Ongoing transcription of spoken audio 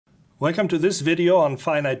Welcome to this video on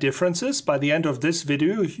finite differences. By the end of this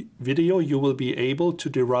video you will be able to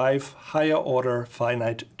derive higher order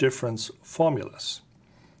finite difference formulas.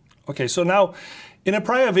 Okay, so now in a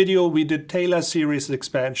prior video we did Taylor series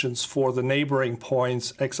expansions for the neighboring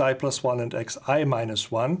points xi plus 1 and xi minus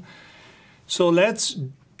 1. So let's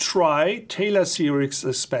try Taylor series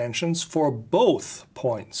expansions for both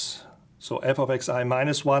points. So f of xi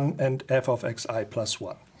minus 1 and f of xi plus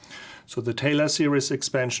 1. So the Taylor series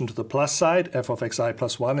expansion to the plus side, f of xi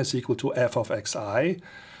plus 1 is equal to f of xi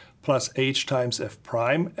plus h times f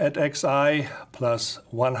prime at xi plus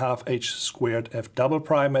 1/2 h squared f double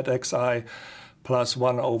prime at xi plus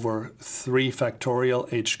 1 over 3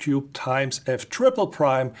 factorial h cubed times f triple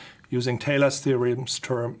prime using Taylor's theorem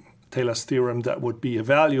that would be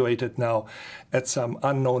evaluated now at some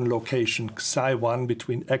unknown location xi1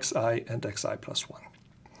 between xi and xi plus 1.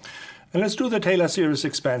 And let's do the Taylor series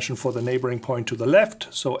expansion for the neighboring point to the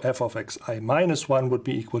left. So f of xi minus 1 would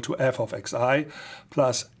be equal to f of xi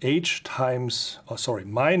plus h times,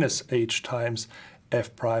 minus h times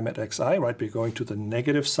f prime at xi, right? We're going to the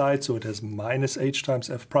negative side, so it has minus h times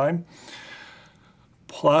f prime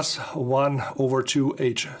plus 1 over 2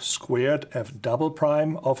 h squared f double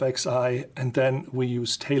prime of xi. And then we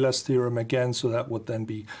use Taylor's theorem again, so that would then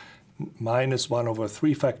be minus 1 over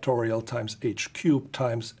 3 factorial times h cubed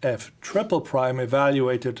times f triple prime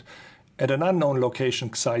evaluated at an unknown location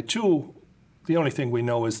xi2. The only thing we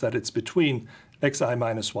know is that it's between xi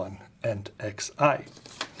minus 1 and xi.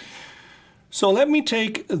 So let me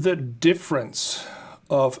take the difference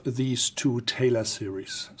of these two Taylor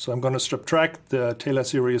series. So I'm going to subtract the Taylor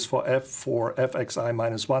series for f xi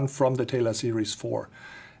minus 1 from the Taylor series for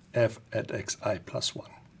f at xi plus 1.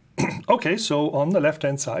 Okay, so on the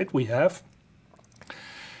left-hand side we have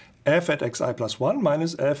f at xi plus 1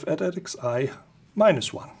 minus f at xi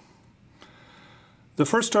minus 1. The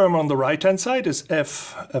first term on the right-hand side is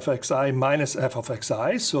f of xi minus f of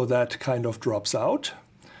xi, so that kind of drops out.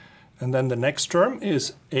 And then the next term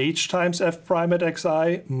is h times f prime at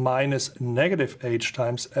xi minus negative h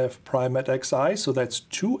times f prime at xi, so that's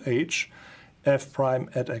 2h f prime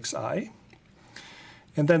at xi.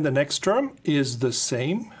 And then the next term is the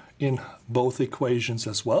same in both equations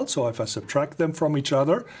as well. So if I subtract them from each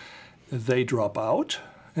other, they drop out.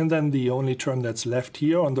 And then the only term that's left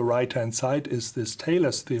here on the right-hand side is this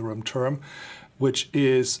Taylor's theorem term, which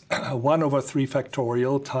is 1 over 3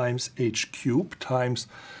 factorial times h cubed times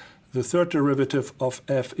the third derivative of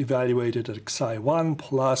f evaluated at xi1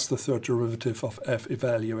 plus the third derivative of f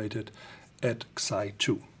evaluated at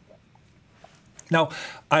xi2. Now,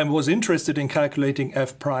 I was interested in calculating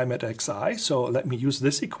f prime at xi, so let me use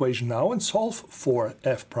this equation now and solve for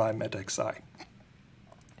f prime at xi.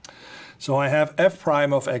 So I have f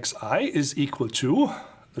prime of xi is equal to,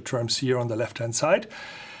 the terms here on the left-hand side,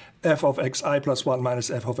 f of xi plus 1 minus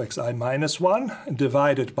f of xi minus 1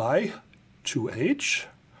 divided by 2h.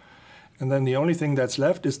 And then the only thing that's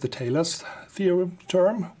left is the Taylor's theorem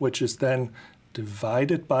term, which is then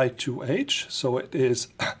divided by 2h. So it is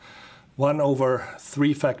 1 over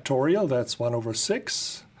 3 factorial, that's 1 over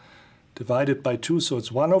 6, divided by 2, so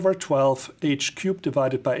it's 1 over 12, h cubed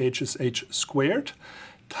divided by h is h squared,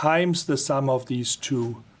 times the sum of these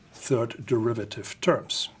two third derivative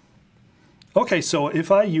terms. Okay, so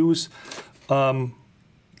if I use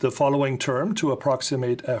the following term to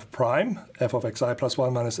approximate f prime, f of xi plus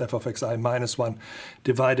 1 minus f of xi minus 1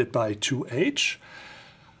 divided by 2h,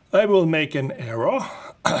 I will make an error.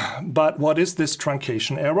 But what is this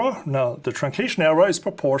truncation error? Now, the truncation error is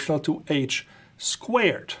proportional to h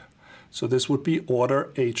squared. So this would be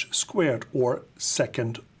order h squared, or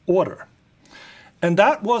second order. And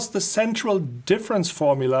that was the central difference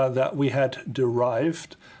formula that we had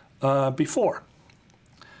derived before.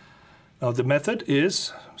 Now, the method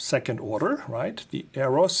is second order, right? The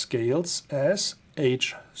error scales as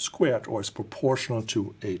h squared, or is proportional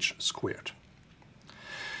to h squared.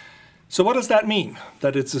 So what does that mean,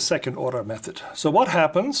 that it's a second order method? So what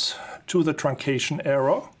happens to the truncation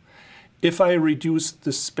error if I reduce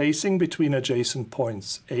the spacing between adjacent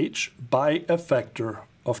points h by a factor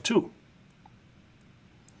of 2?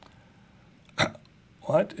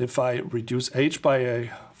 What? If I reduce h by a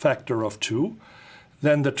factor of 2,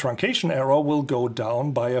 then the truncation error will go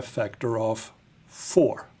down by a factor of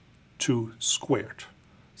 4, 2 squared.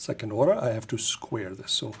 Second order, I have to square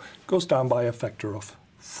this, so it goes down by a factor of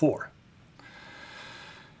 4.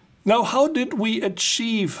 Now, how did we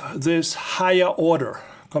achieve this higher order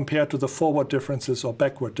compared to the forward differences or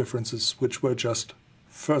backward differences, which were just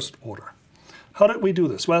first order? How did we do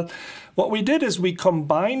this? Well, what we did is we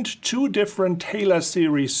combined two different Taylor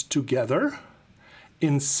series together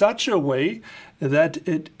in such a way that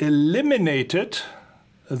it eliminated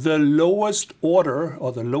the lowest order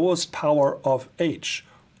or the lowest power of h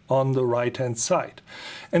on the right-hand side.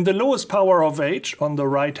 And the lowest power of h on the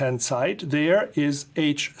right-hand side there is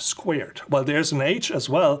h squared. Well, there's an h as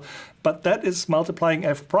well, but that is multiplying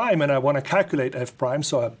f prime, and I want to calculate f prime,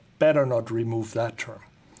 so I better not remove that term.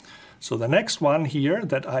 So the next one here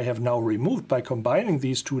that I have now removed by combining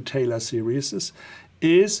these two Taylor series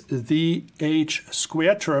is the h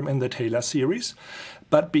squared term in the Taylor series.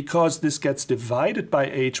 But because this gets divided by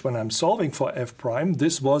h when I'm solving for f prime,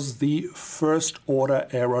 this was the first order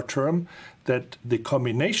error term that the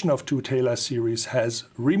combination of two Taylor series has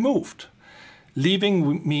removed,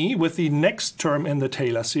 leaving me with the next term in the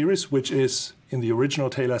Taylor series, which is in the original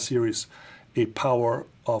Taylor series a power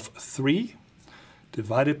of 3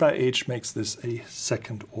 divided by h makes this a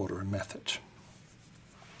second order method.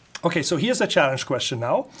 Okay, so here's a challenge question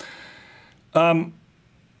now.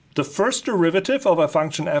 The first derivative of a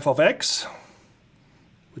function f of x,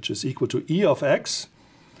 which is equal to e of x,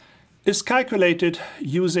 is calculated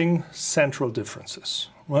using central differences.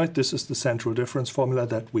 Right? This is the central difference formula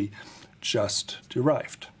that we just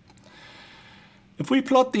derived. If we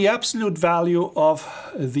plot the absolute value of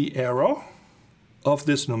the error of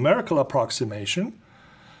this numerical approximation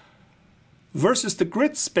versus the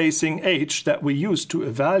grid spacing h that we use to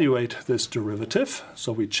evaluate this derivative,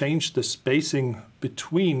 so we change the spacing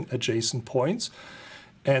between adjacent points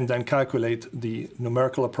and then calculate the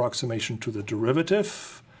numerical approximation to the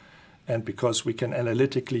derivative. And because we can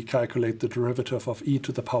analytically calculate the derivative of e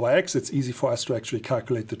to the power x, it's easy for us to actually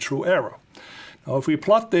calculate the true error. Now, if we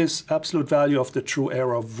plot this absolute value of the true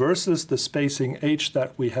error versus the spacing h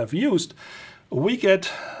that we have used, we get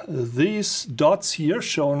these dots here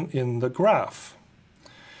shown in the graph.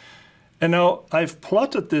 And now I've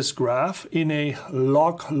plotted this graph in a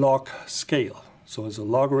log-log scale. So it's a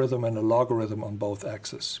logarithm and a logarithm on both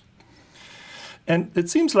axes. And it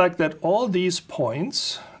seems like that all these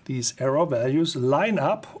points, these error values, line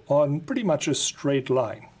up on pretty much a straight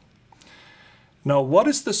line. Now, what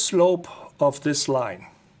is the slope of this line?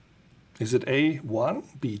 Is it A1,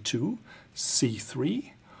 B2,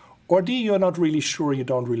 C3? Or D, you're not really sure, you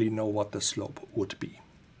don't really know what the slope would be.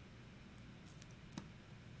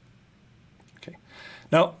 Okay.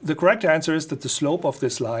 Now, the correct answer is that the slope of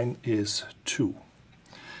this line is 2.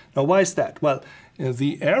 Now, why is that? Well,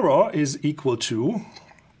 the error is equal to,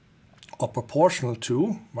 or proportional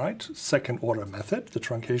to, right, second order method. The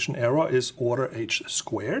truncation error is order h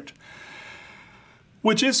squared,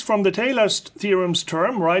 which is from the Taylor's theorem's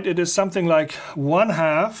term, right, it is something like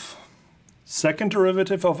 1/2 second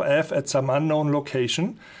derivative of f at some unknown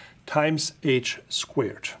location times h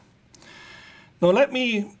squared. Now let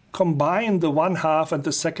me combine the 1/2 and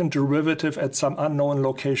the second derivative at some unknown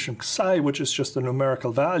location psi, which is just a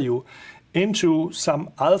numerical value, into some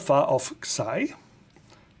alpha of psi,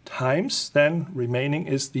 times then remaining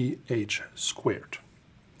is the h squared.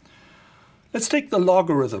 Let's take the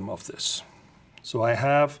logarithm of this. So I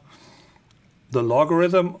have the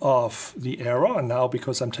logarithm of the error, and now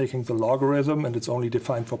because I'm taking the logarithm and it's only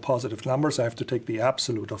defined for positive numbers, I have to take the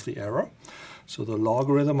absolute of the error. So the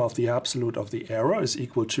logarithm of the absolute of the error is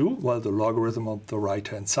equal to, well, the logarithm of the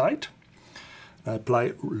right-hand side. I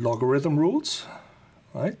apply logarithm rules,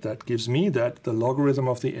 right? That gives me that the logarithm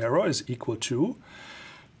of the error is equal to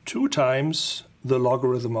 2 times the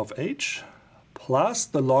logarithm of h plus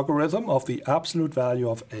the logarithm of the absolute value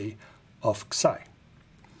of a of psi.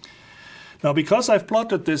 Now, because I've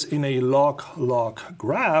plotted this in a log-log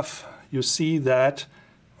graph, you see that,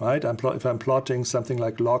 right, if I'm plotting something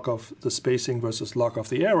like log of the spacing versus log of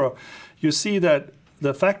the error, you see that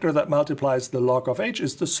the factor that multiplies the log of h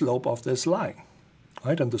is the slope of this line,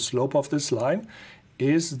 right? And the slope of this line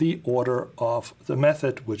is the order of the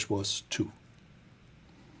method, which was 2.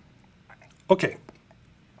 Okay.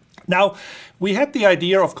 Now, we had the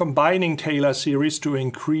idea of combining Taylor series to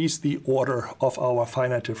increase the order of our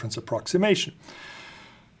finite difference approximation.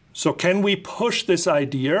 So can we push this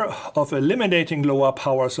idea of eliminating lower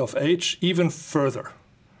powers of h even further,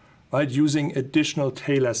 right, using additional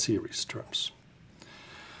Taylor series terms?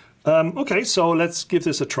 Okay, so let's give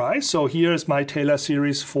this a try. So here's my Taylor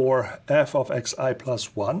series for f of xi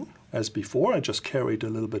plus 1. As before, I just carried a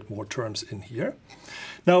little bit more terms in here.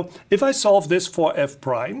 Now, if I solve this for f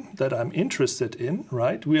prime that I'm interested in,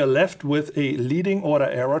 right, we are left with a leading order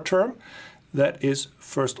error term that is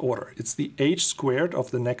first order. It's the h squared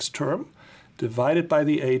of the next term divided by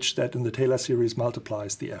the h that in the Taylor series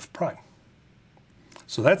multiplies the f prime.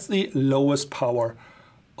 So that's the lowest power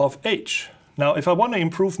of h. Now, if I want to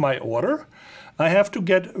improve my order, I have to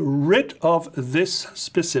get rid of this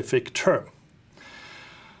specific term.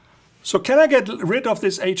 So can I get rid of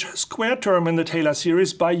this h squared term in the Taylor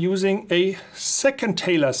series by using a second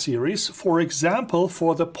Taylor series, for example,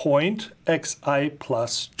 for the point xi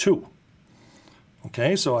plus 2?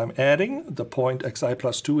 Okay, so I'm adding the point xi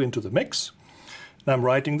plus 2 into the mix, and I'm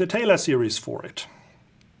writing the Taylor series for it.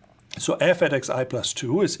 So f at xi plus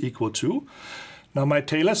 2 is equal to, now my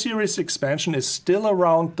Taylor series expansion is still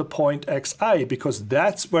around the point xi, because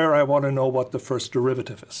that's where I want to know what the first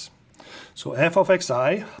derivative is. So f of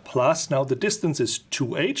xi plus, now the distance is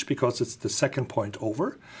 2h because it's the second point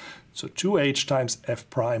over. So 2h times f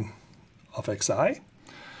prime of xi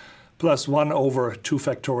plus 1 over 2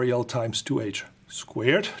 factorial times 2h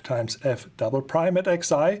squared times f double prime at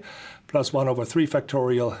xi plus 1 over 3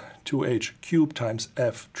 factorial 2h cubed times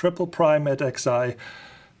f triple prime at xi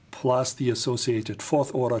plus the associated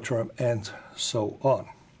fourth order term and so on.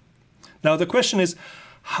 Now the question is,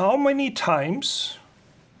 how many times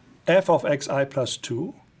f of xi plus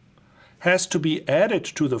 2 has to be added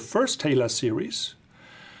to the first Taylor series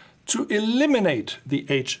to eliminate the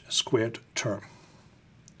h squared term?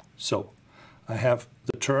 So I have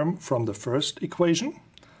the term from the first equation.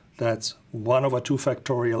 That's 1 over 2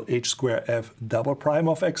 factorial h square f double prime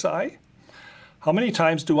of xi. How many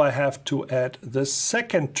times do I have to add the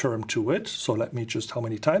second term to it? So how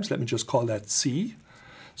many times? Let me just call that c.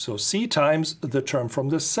 So c times the term from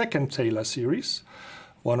the second Taylor series,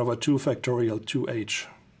 1 over 2 factorial 2h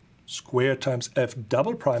squared times f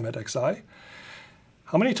double prime at xi.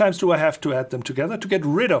 How many times do I have to add them together to get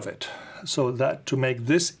rid of it? So that to make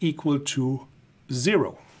this equal to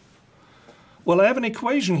 0. Well, I have an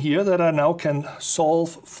equation here that I now can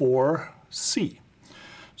solve for c.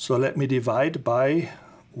 So let me divide by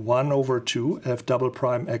 1 over 2 f double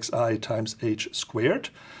prime xi times h squared.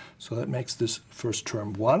 So that makes this first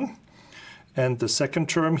term 1. And the second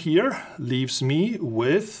term here leaves me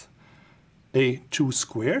with a 2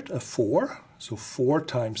 squared, a 4. So 4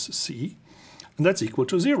 times c. And that's equal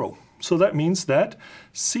to 0. So that means that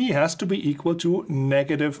c has to be equal to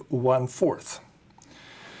negative 1/4.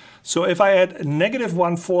 So if I add negative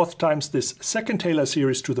 1/4 times this second Taylor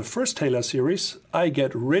series to the first Taylor series, I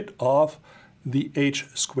get rid of the h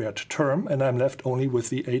squared term, and I'm left only with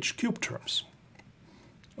the h cubed terms.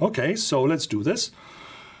 Okay, so let's do this.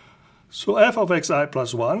 So f of xi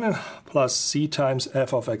plus 1 plus c times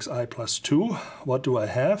f of xi plus 2. What do I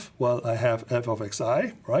have? Well, I have f of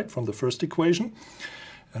xi, right, from the first equation.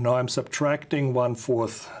 And now I'm subtracting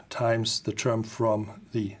 1/4 times the term from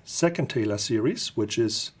the second Taylor series, which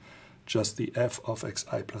is just the f of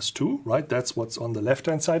xi plus 2, right? That's what's on the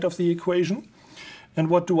left-hand side of the equation. And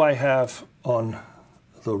what do I have on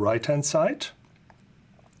the right-hand side?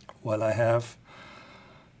 Well, I have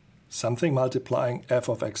something multiplying f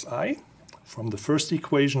of xi. From the first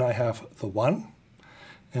equation, I have the 1.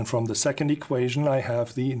 And from the second equation, I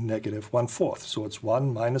have the negative 1/4. So it's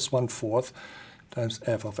 1 minus 1/4 times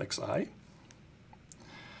f of xi.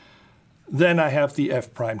 Then I have the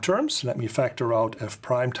f prime terms. Let me factor out f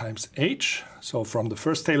prime times h. So from the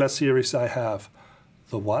first Taylor series, I have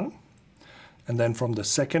the 1. And then from the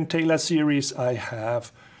second Taylor series, I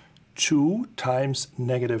have 2 times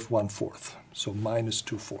negative 1/4. So minus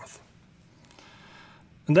 2/4.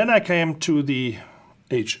 And then I came to the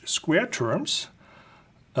h squared terms.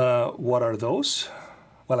 What are those?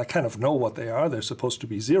 Well, I kind of know what they are. They're supposed to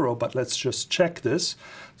be 0, but let's just check this.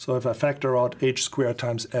 So if I factor out h squared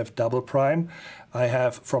times f double prime, I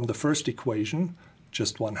have from the first equation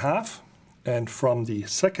just 1/2. And from the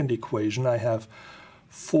second equation, I have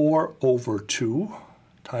 4 over 2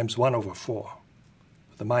 times 1 over 4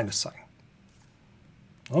 with a minus sign.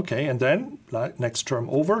 Okay, and then next term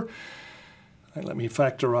over. And let me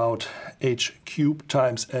factor out h cubed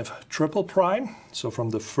times f triple prime. So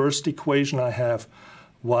from the first equation, I have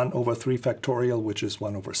 1 over 3 factorial, which is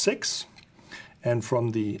 1 over 6. And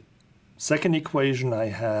from the second equation, I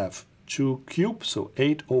have 2 cubed, so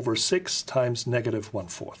 8 over 6 times negative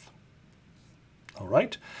 1/4. All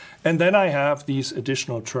right. And then I have these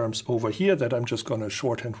additional terms over here that I'm just going to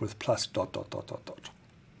shorthand with plus dot, dot, dot, dot, dot.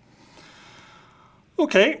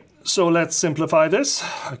 Okay, so let's simplify this.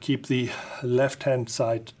 I keep the left-hand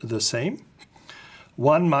side the same.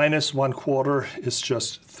 1 minus 1/4 is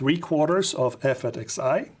just 3/4 of f at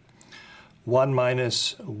xi. 1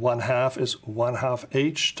 minus 1/2 is 1/2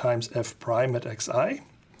 h times f prime at xi.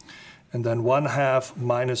 And then 1/2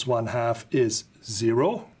 minus 1/2 is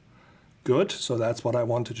 0. Good, so that's what I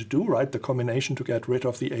wanted to do, right? The combination to get rid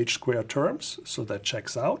of the h squared terms, so that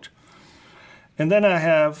checks out. And then I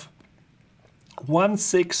have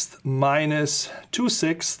 1/6 minus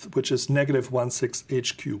 2/6, which is negative 1/6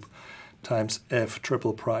 h cubed times f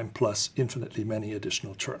triple prime plus infinitely many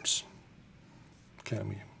additional terms. Okay, let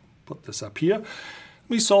me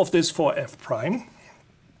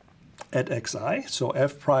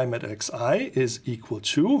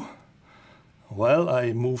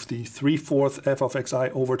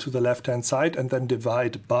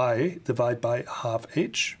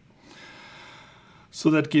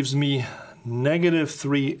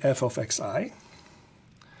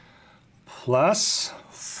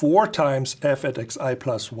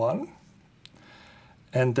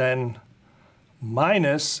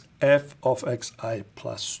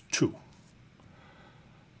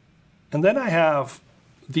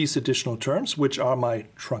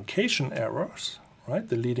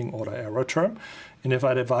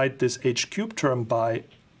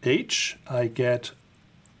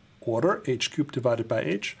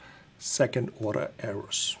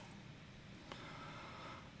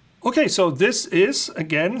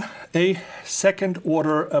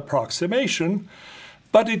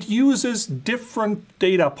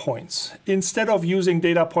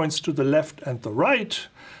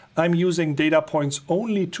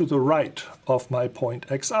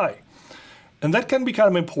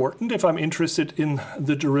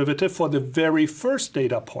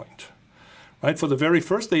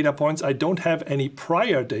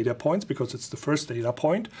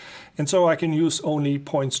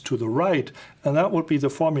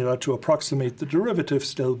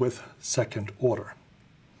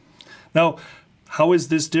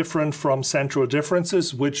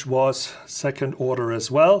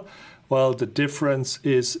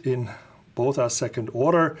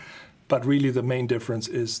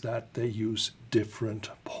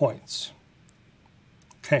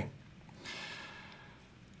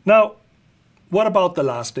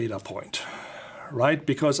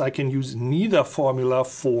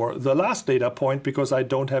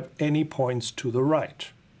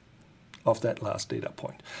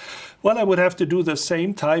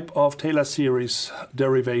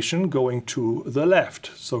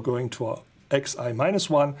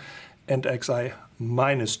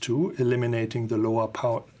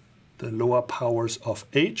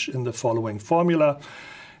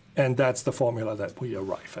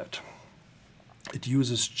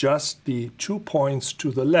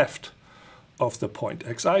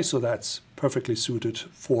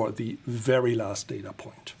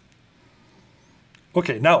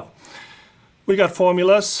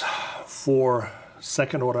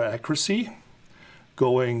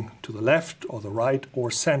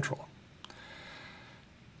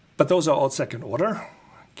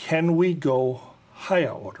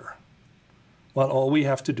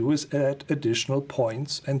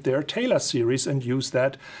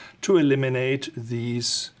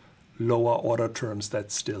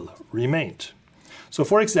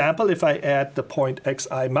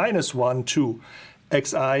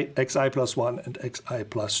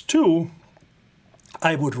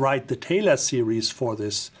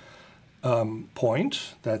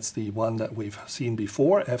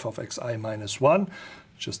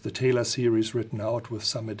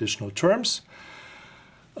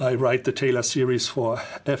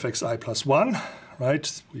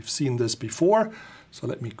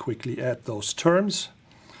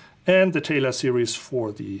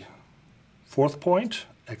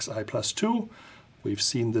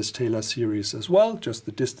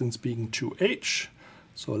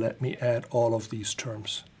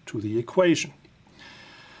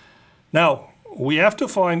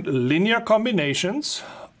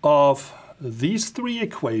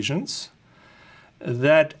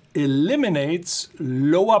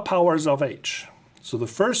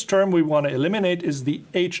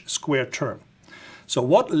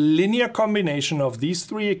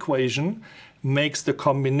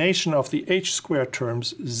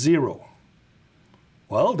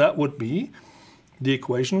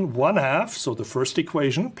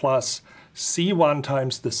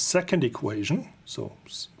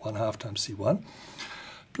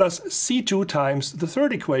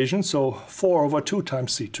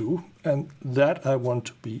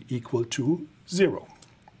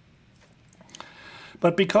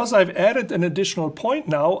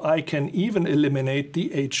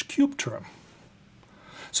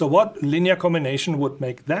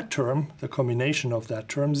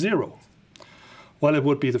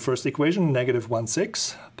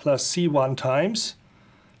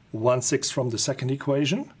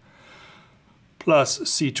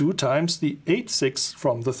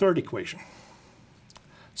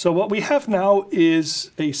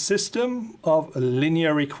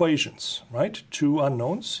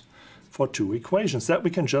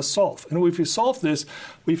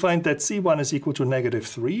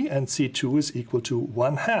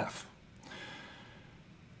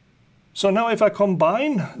So now if I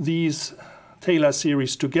combine these Taylor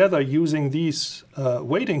series together using these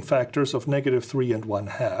weighting factors of -3 and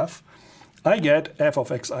 1/2, I get f of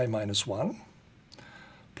xi minus 1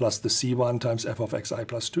 plus the c1 times f of xi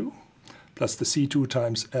plus 2 plus the c2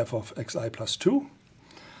 times f of xi plus 2.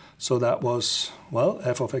 So that was, well,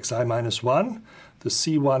 f of xi minus 1. The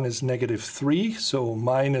c1 is -3, so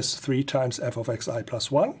minus 3 times f of xi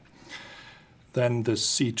plus 1. Then the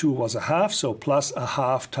c2 was 1/2, so plus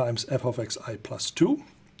 1/2 times f of xi plus 2.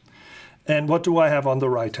 And what do I have on the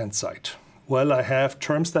right-hand side? Well, I have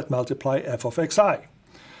terms that multiply f of xi.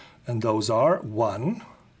 And those are 1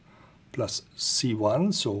 plus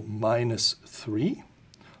c1, so minus 3,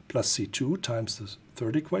 plus c2 times the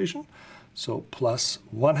third equation, so plus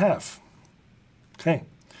 1/2. Okay.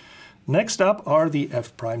 Next up are the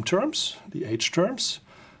f prime terms, the h terms.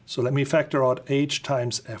 So let me factor out h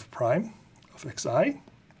times f prime of xi.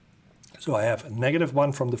 So I have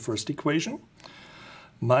 -1 from the first equation,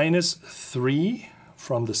 minus 3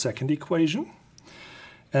 from the second equation,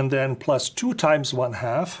 and then plus 2 times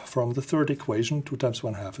 1/2 from the third equation. 2 times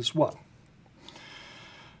 1/2 is 1.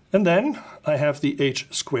 And then I have the h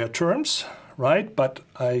squared terms, right? But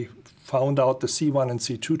I found out the c1 and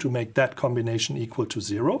c2 to make that combination equal to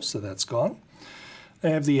 0, so that's gone. I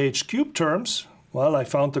have the h cubed terms. Well, I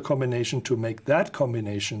found the combination to make that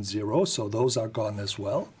combination 0, so those are gone as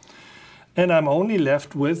well. And I'm only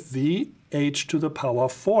left with the h to the power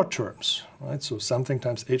 4 terms, right? So something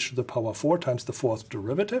times h to the power 4 times the fourth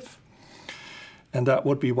derivative. And that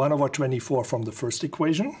would be 1 over 24 from the first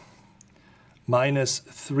equation, minus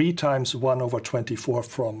 3 times 1 over 24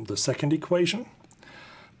 from the second equation,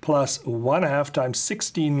 plus 1/2 times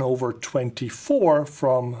 16 over 24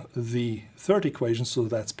 from the third equation, so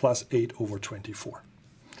that's plus 8 over 24.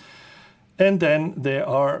 And then there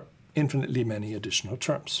are infinitely many additional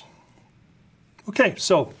terms. Okay,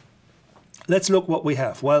 so let's look what we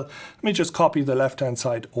have. Well, let me just copy the left-hand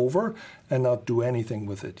side over and not do anything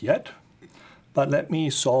with it yet. But let me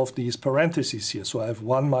solve these parentheses here. So I have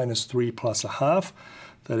 1 minus 3 plus 1/2.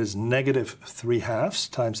 That is -3/2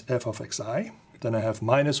 times f of xi. Then I have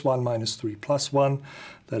minus 1 minus 3 plus 1.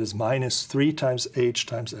 That is minus 3 times h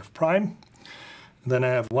times f prime. And then I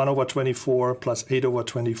have 1 over 24 plus 8 over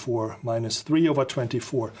 24 minus 3 over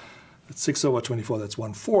 24. That's 6 over 24. That's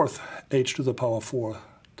 1/4 h to the power 4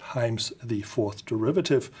 times the fourth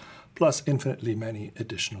derivative plus infinitely many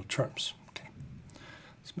additional terms. Okay.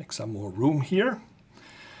 Let's make some more room here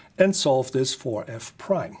and solve this for f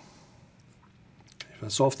prime. Okay, if I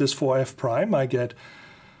solve this for f prime, I get,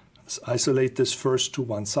 let's isolate this first to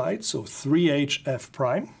one side, so 3h f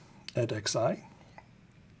prime at xi.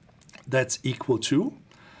 That's equal to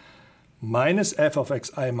minus f of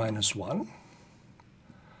xi minus 1,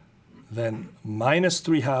 then minus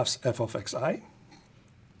 3/2 f of xi,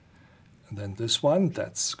 and then this one,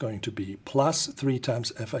 that's going to be plus 3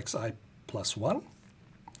 times f xi plus 1,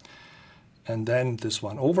 and then this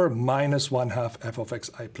one over minus 1/2 f of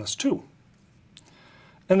xi plus 2.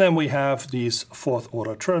 And then we have these fourth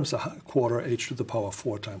order terms, 1/4 h to the power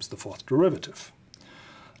 4 times the fourth derivative.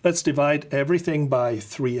 Let's divide everything by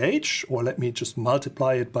 3h, or let me just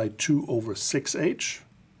multiply it by 2 over 6h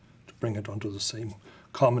to bring it onto the same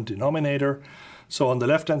common denominator. So on the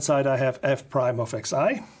left-hand side, I have f prime of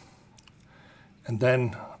xi. And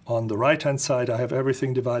then on the right-hand side, I have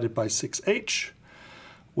everything divided by 6h,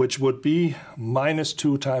 which would be minus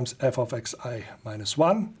 2 times f of xi minus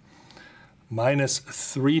 1, minus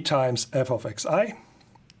 3 times f of xi.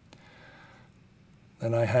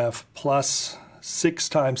 Then I have plus 6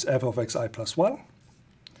 times f of xi plus 1.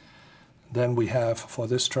 Then we have, for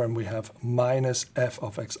this term, we have minus f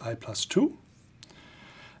of xi plus 2.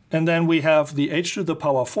 And then we have the h to the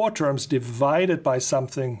power 4 terms divided by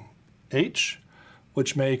something h,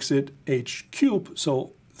 which makes it h cubed,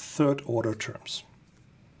 so third order terms.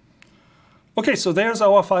 Okay, so there's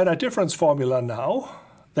our finite difference formula now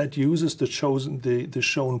that uses the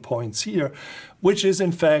shown points here, which is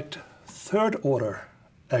in fact third order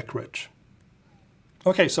accurate.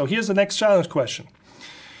 Okay, so here's the next challenge question.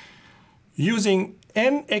 Using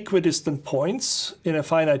n equidistant points in a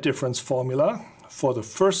finite difference formula for the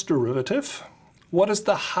first derivative, what is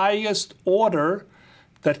the highest order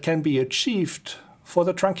that can be achieved for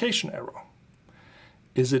the truncation error?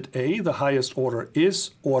 Is it A, the highest order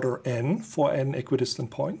is order n for n equidistant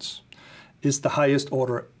points? Is the highest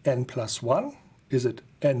order n plus 1? Is it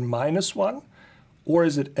n minus 1? Or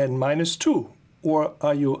is it n minus 2? Or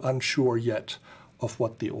are you unsure yet of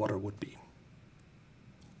what the order would be?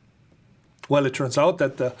 Well, it turns out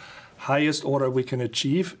that the highest order we can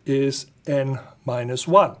achieve is n minus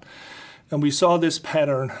 1. And we saw this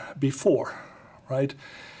pattern before, right?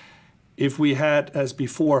 If we had, as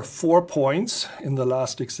before, 4 points in the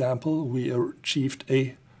last example, we achieved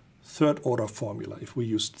a third order formula. If we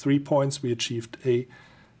used 3 points, we achieved a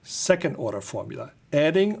second order formula.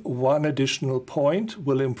 Adding 1 additional point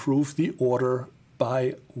will improve the order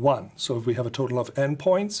by 1. So if we have a total of n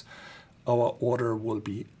points, our order will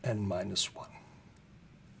be n minus 1.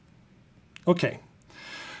 Okay,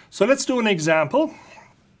 so let's do an example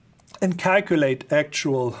and calculate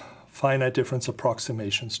actual finite difference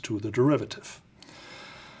approximations to the derivative.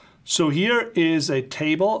 So here is a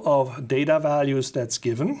table of data values that's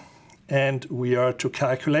given, and we are to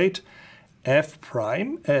calculate f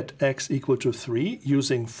prime at x equal to 3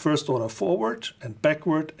 using first order forward and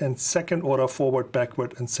backward and second order forward,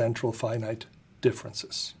 backward, and central finite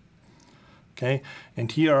differences. Okay,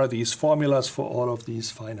 and here are these formulas for all of these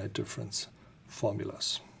finite difference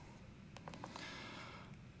formulas.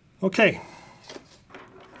 Okay,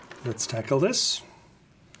 let's tackle this.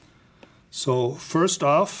 So first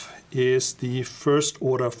off is the first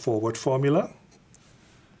order forward formula.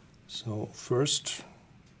 So first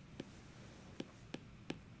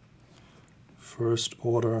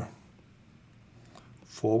order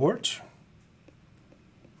forward.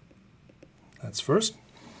 That's first.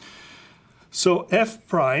 So f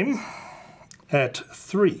prime at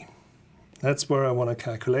 3. That's where I want to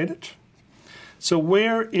calculate it. So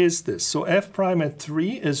where is this? So f prime at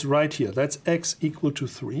 3 is right here. That's x equal to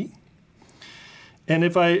 3. And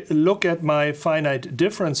if I look at my finite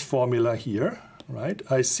difference formula here, right,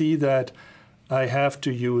 I see that I have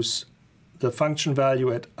to use the function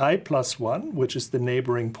value at I plus 1, which is the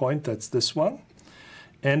neighboring point, that's this one.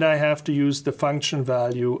 And I have to use the function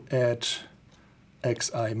value at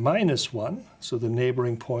xi minus 1, so the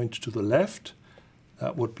neighboring point to the left,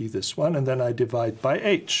 that would be this one, and then I divide by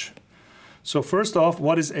h. So first off,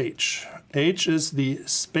 what is h? H is the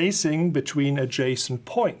spacing between adjacent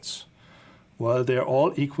points. Well, they're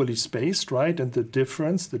all equally spaced, right? And the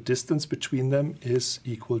difference, the distance between them is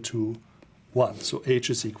equal to 1. So h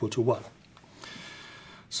is equal to 1.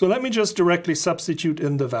 So let me just directly substitute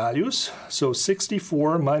in the values. So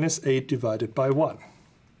 64 minus 8 divided by 1.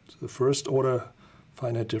 So the first order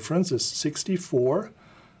finite difference is 64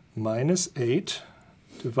 minus 8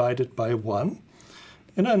 divided by 1.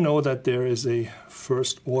 And I know that there is a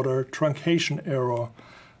first order truncation error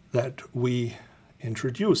that we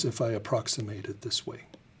introduce if I approximate it this way.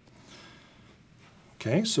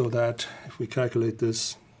 Okay, so that if we calculate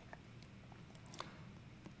this,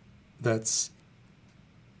 that's,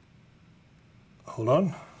 hold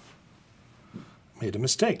on, made a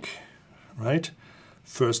mistake, right?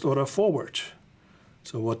 First order forward.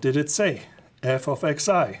 So what did it say? F of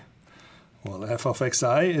xi. Well, f of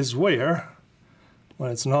xi is where? When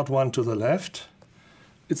it's not 1 to the left,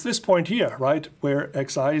 it's this point here, right, where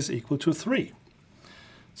xi is equal to 3.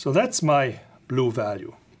 So that's my blue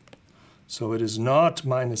value. So it is not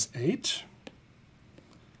minus 8.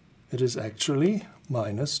 It is actually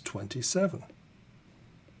minus 27.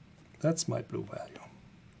 That's my blue value.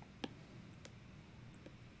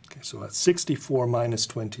 Okay, so that's 64 minus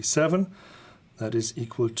 27. That is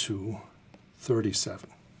equal to 37.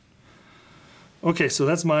 Okay, so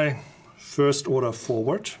that's my first order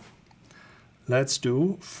forward. Let's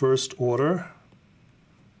do first order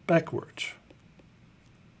backward.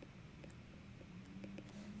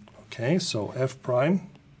 Okay, so f prime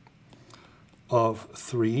of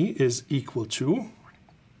 3 is equal to,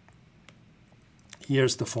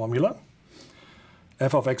 here's the formula,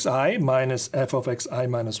 f of xi minus f of xi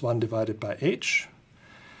minus 1 divided by h.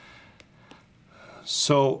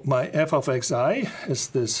 So my f of xi is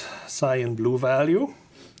this cyan blue value.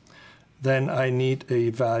 Then I need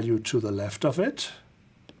a value to the left of it.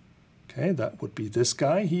 Okay, that would be this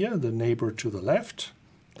guy here, the neighbor to the left.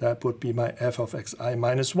 That would be my f of xi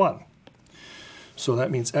minus 1. So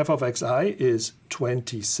that means f of xi is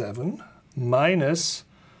 27 minus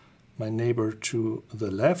my neighbor to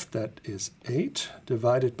the left, that is 8,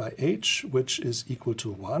 divided by h, which is equal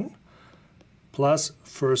to 1, plus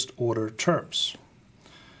first order terms.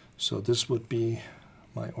 So this would be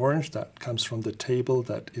my orange, that comes from the table,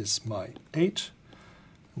 that is my 8.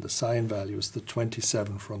 And the cyan value is the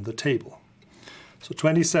 27 from the table. So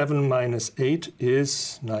 27 minus 8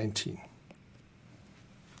 is 19.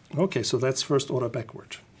 Okay, so that's first order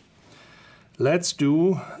backward. Let's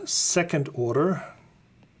do second order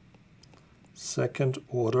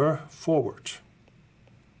forward.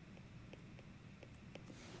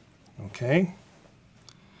 Okay.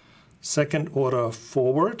 Second order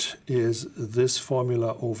forward is this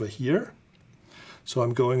formula over here. So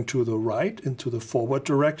I'm going to the right into the forward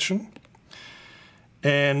direction.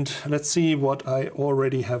 And let's see what I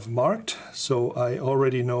already have marked. So I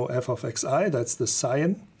already know f of xi, that's the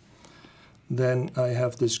cyan. Then I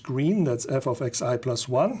have this green, that's f of xi plus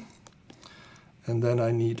 1. And then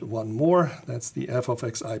I need one more, that's the f of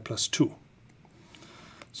xi plus 2.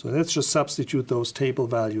 So let's just substitute those table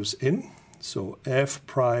values in. So f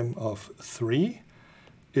prime of 3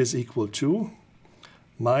 is equal to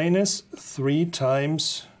minus 3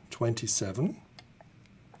 times 27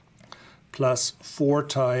 plus 4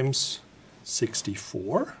 times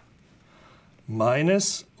 64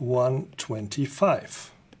 minus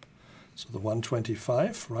 125. So the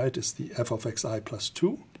 125, right, is the f of xi plus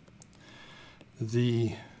 2.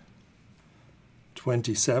 The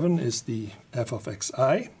 27 is the f of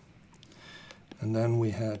xi. And then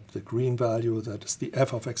we had the green value, that is the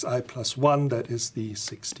f of xi plus 1, that is the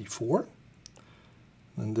 64.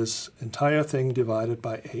 And this entire thing divided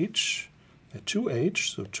by h,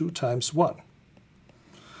 2h, so 2 times 1.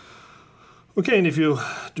 Okay, and if you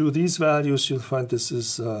do these values, you'll find this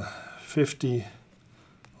is 50.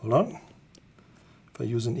 Hold on. If I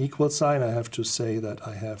use an equal sign, I have to say that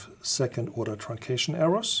I have second-order truncation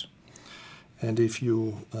errors. And if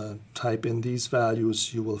you type in these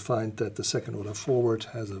values, you will find that the second order forward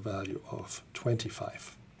has a value of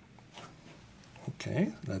 25.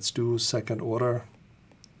 Okay, let's do second order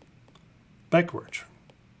backward.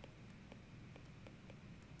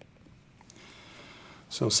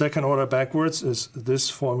 So second order backwards is this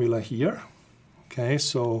formula here. Okay,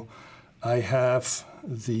 so I have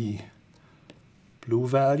the blue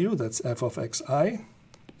value, that's f of xi.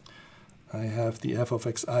 I have the f of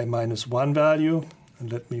xi minus 1 value,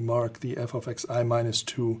 and let me mark the f of xi minus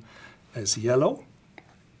 2 as yellow.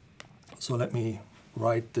 So let me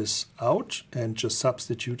write this out and just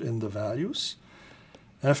substitute in the values.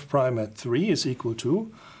 F prime at 3 is equal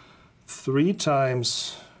to 3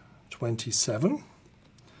 times 27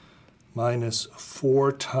 minus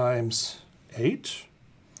 4 times 8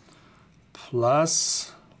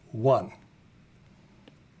 plus 1.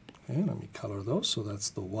 Okay, let me color those. So that's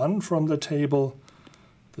the 1 from the table.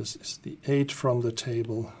 This is the 8 from the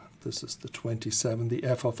table. This is the 27, the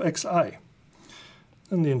f of xi.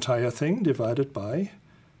 And the entire thing divided by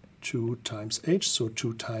 2 times h, so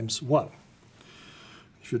 2 times 1.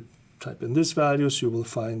 If you type in these values, you will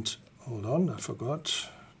find, hold on, I forgot,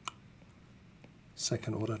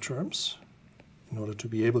 second order terms. In order to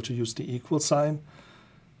be able to use the equal sign,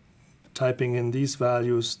 typing in these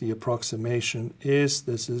values, the approximation is,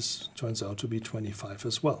 turns out to be 25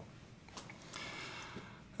 as well.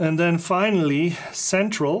 And then finally,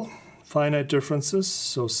 central, finite differences,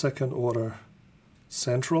 so second order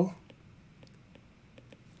central.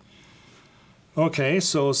 Okay,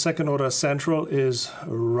 so second order central is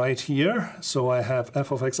right here. So I have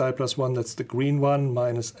f of xi plus 1, that's the green one,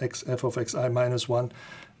 minus f of xi minus 1,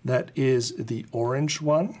 that is the orange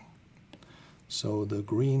one. So the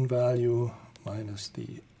green value minus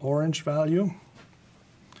the orange value.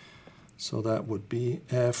 So that would be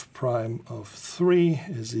f prime of 3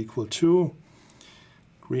 is equal to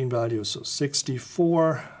green value, so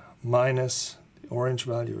 64 minus the orange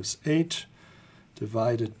value is 8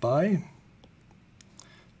 divided by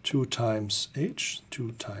 2 times h,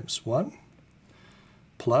 2 times 1,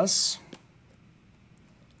 plus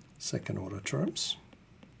second order terms.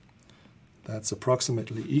 That's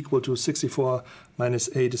approximately equal to 64 minus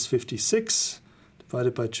 8 is 56,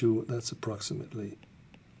 divided by 2, that's approximately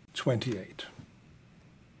 28.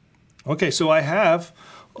 Okay, so I have,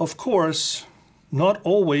 of course, not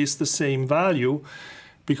always the same value,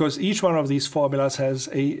 because each one of these formulas has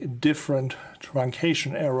a different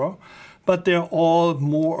truncation error, but they're all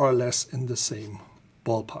more or less in the same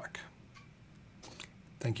ballpark.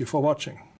 Thank you for watching.